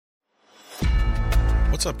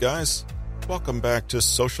What's up, guys? Welcome back to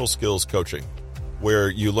Social Skills Coaching,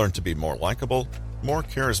 where you learn to be more likable, more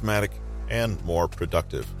charismatic, and more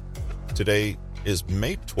productive. Today is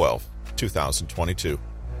May 12th, 2022.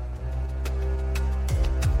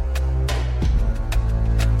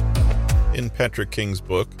 In Patrick King's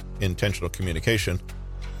book, Intentional Communication,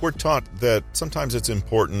 we're taught that sometimes it's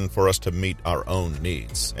important for us to meet our own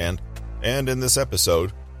needs. And in this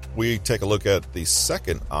episode, we take a look at the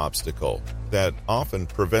second obstacle that often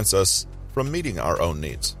prevents us from meeting our own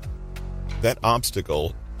needs. That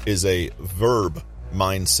obstacle is a verb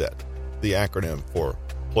mindset, the acronym for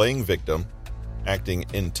playing victim, acting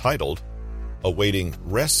entitled, awaiting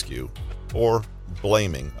rescue, or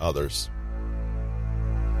blaming others.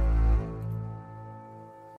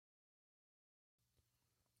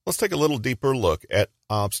 Let's take a little deeper look at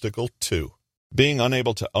obstacle 2. Being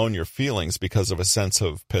unable to own your feelings because of a sense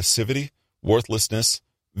of passivity, worthlessness,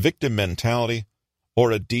 victim mentality, or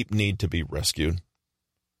a deep need to be rescued.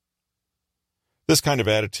 This kind of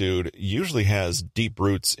attitude usually has deep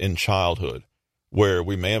roots in childhood, where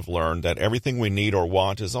we may have learned that everything we need or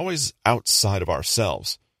want is always outside of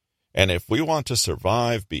ourselves. And if we want to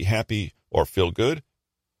survive, be happy, or feel good,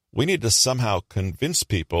 we need to somehow convince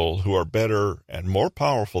people who are better and more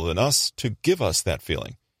powerful than us to give us that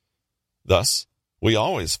feeling. Thus, we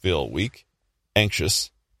always feel weak,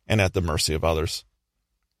 anxious, and at the mercy of others.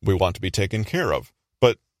 We want to be taken care of,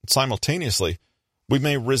 but simultaneously, we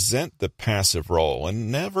may resent the passive role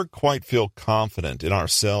and never quite feel confident in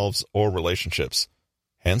ourselves or relationships.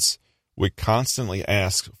 Hence, we constantly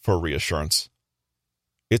ask for reassurance.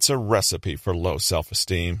 It's a recipe for low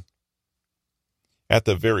self-esteem. At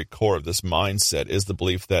the very core of this mindset is the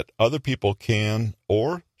belief that other people can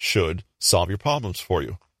or should solve your problems for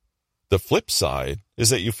you. The flip side is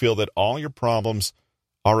that you feel that all your problems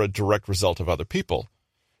are a direct result of other people,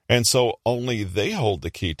 and so only they hold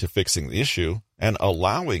the key to fixing the issue and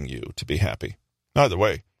allowing you to be happy. Either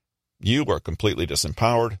way, you are completely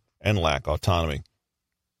disempowered and lack autonomy.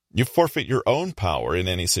 You forfeit your own power in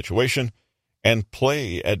any situation and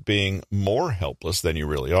play at being more helpless than you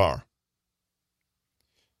really are.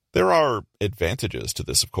 There are advantages to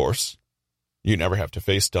this, of course. You never have to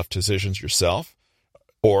face tough decisions yourself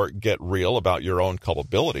or get real about your own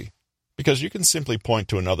culpability, because you can simply point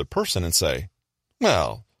to another person and say,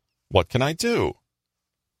 well, what can I do?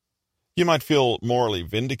 You might feel morally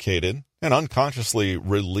vindicated and unconsciously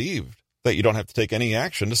relieved that you don't have to take any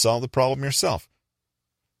action to solve the problem yourself.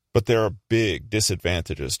 But there are big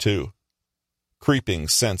disadvantages too. Creeping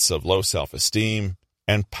sense of low self-esteem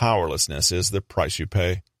and powerlessness is the price you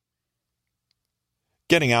pay.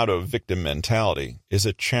 Getting out of victim mentality is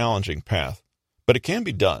a challenging path, but it can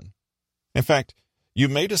be done. In fact, you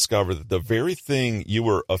may discover that the very thing you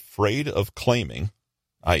were afraid of claiming,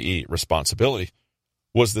 i.e., responsibility,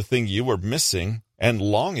 was the thing you were missing and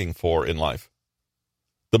longing for in life.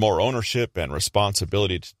 The more ownership and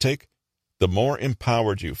responsibility to take, the more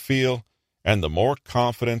empowered you feel, and the more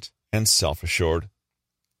confident and self-assured.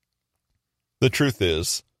 The truth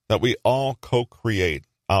is that we all co-create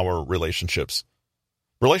our relationships.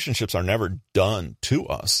 Relationships are never done to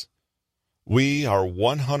us. We are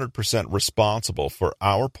 100% responsible for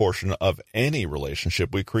our portion of any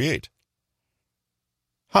relationship we create.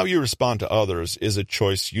 How you respond to others is a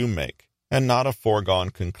choice you make, and not a foregone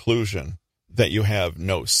conclusion that you have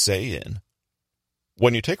no say in.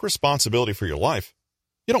 When you take responsibility for your life,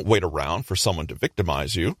 you don't wait around for someone to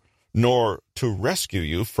victimize you, nor to rescue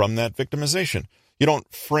you from that victimization. You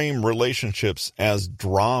don't frame relationships as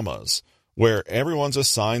dramas where everyone's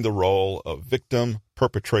assigned the role of victim,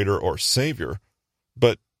 perpetrator, or savior,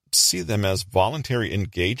 but see them as voluntary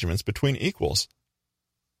engagements between equals.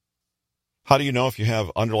 How do you know if you have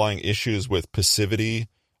underlying issues with passivity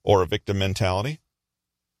or a victim mentality?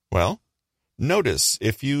 Well, notice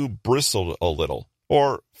if you bristled a little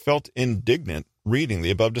or felt indignant reading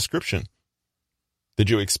the above description. Did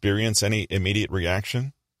you experience any immediate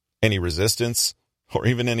reaction, any resistance, or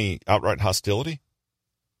even any outright hostility?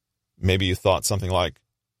 Maybe you thought something like,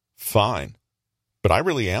 fine, but I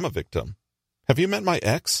really am a victim. Have you met my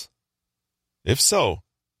ex? If so,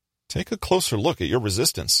 take a closer look at your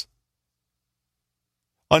resistance.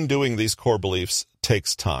 Undoing these core beliefs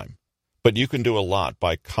takes time, but you can do a lot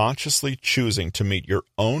by consciously choosing to meet your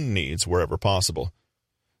own needs wherever possible.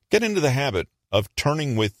 Get into the habit of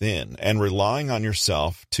turning within and relying on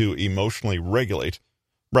yourself to emotionally regulate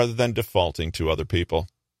rather than defaulting to other people.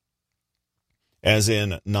 As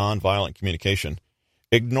in nonviolent communication,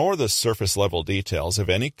 ignore the surface-level details of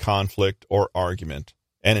any conflict or argument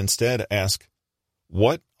and instead ask,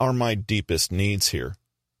 what are my deepest needs here?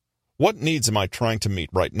 What needs am I trying to meet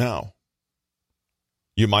right now?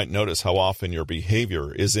 You might notice how often your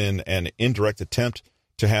behavior is in an indirect attempt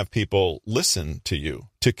to have people listen to you,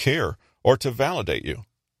 to care, or to validate you.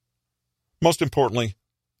 Most importantly,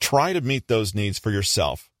 try to meet those needs for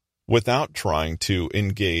yourself without trying to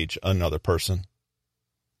engage another person.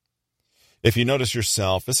 If you notice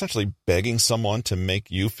yourself essentially begging someone to make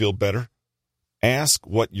you feel better, ask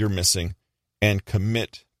what you're missing and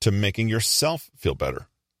commit to making yourself feel better.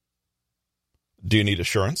 Do you need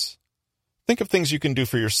assurance? Think of things you can do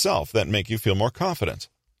for yourself that make you feel more confident.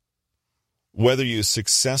 Whether you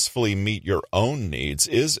successfully meet your own needs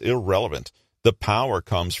is irrelevant. The power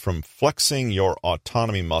comes from flexing your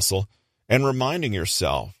autonomy muscle and reminding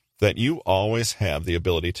yourself that you always have the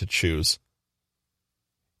ability to choose.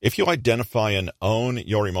 If you identify and own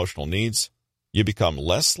your emotional needs, you become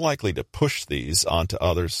less likely to push these onto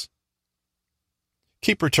others.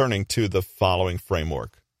 Keep returning to the following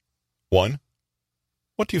framework. 1.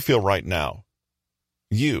 What do you feel right now?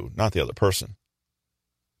 You, not the other person.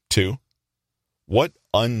 2. What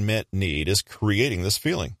unmet need is creating this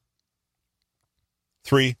feeling?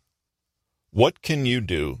 3. What can you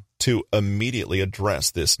do to immediately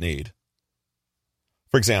address this need?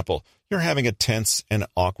 For example, you're having a tense and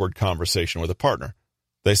awkward conversation with a partner.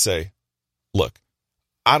 They say, "Look,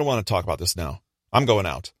 I don't want to talk about this now. I'm going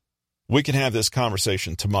out. We can have this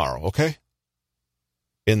conversation tomorrow, okay?"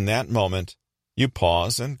 In that moment, you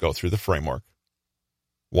pause and go through the framework.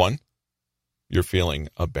 1. You're feeling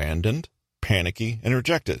abandoned, panicky, and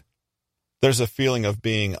rejected. There's a feeling of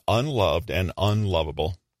being unloved and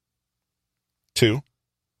unlovable. 2.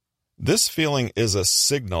 This feeling is a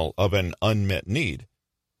signal of an unmet need,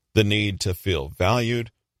 the need to feel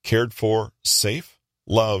valued, cared for, safe,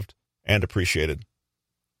 loved, and appreciated.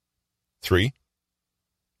 3.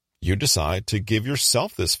 You decide to give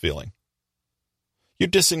yourself this feeling. You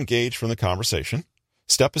disengage from the conversation,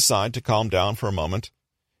 step aside to calm down for a moment,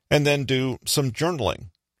 and then do some journaling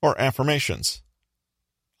or affirmations.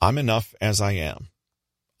 I'm enough as I am.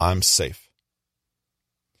 I'm safe.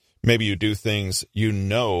 Maybe you do things you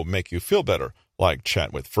know make you feel better, like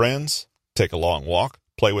chat with friends, take a long walk,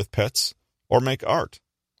 play with pets, or make art.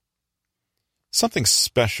 Something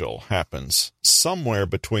special happens somewhere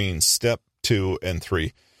between step 2 and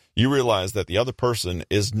 3. You realize that the other person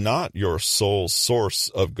is not your sole source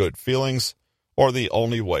of good feelings or the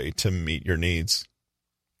only way to meet your needs.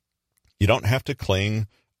 You don't have to cling,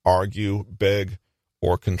 argue, beg,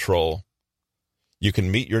 or control. You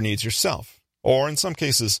can meet your needs yourself, or in some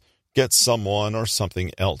cases, get someone or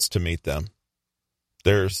something else to meet them.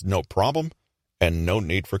 There's no problem and no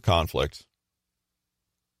need for conflict.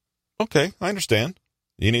 Okay, I understand.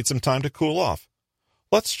 You need some time to cool off.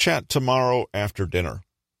 Let's chat tomorrow after dinner.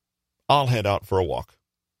 I'll head out for a walk.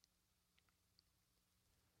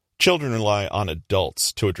 Children rely on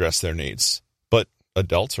adults to address their needs, but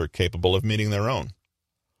adults are capable of meeting their own.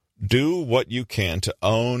 Do what you can to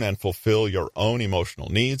own and fulfill your own emotional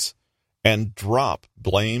needs, and drop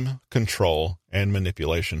blame, control, and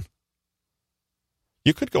manipulation.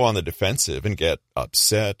 You could go on the defensive and get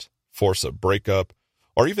upset, force a breakup,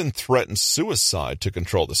 or even threaten suicide to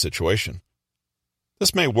control the situation.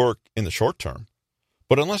 This may work in the short term,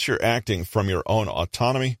 but unless you're acting from your own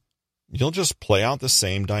autonomy, you'll just play out the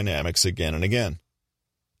same dynamics again and again.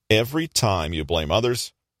 Every time you blame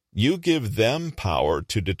others, you give them power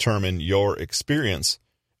to determine your experience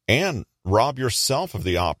and rob yourself of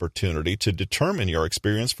the opportunity to determine your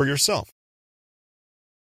experience for yourself.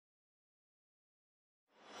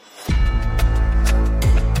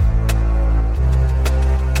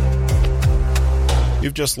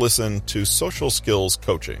 You've just listened to Social Skills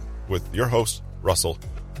Coaching with your host, Russell.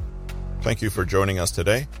 Thank you for joining us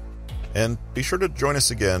today, and be sure to join us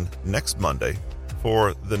again next Monday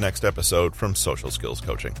for the next episode from Social Skills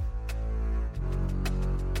Coaching.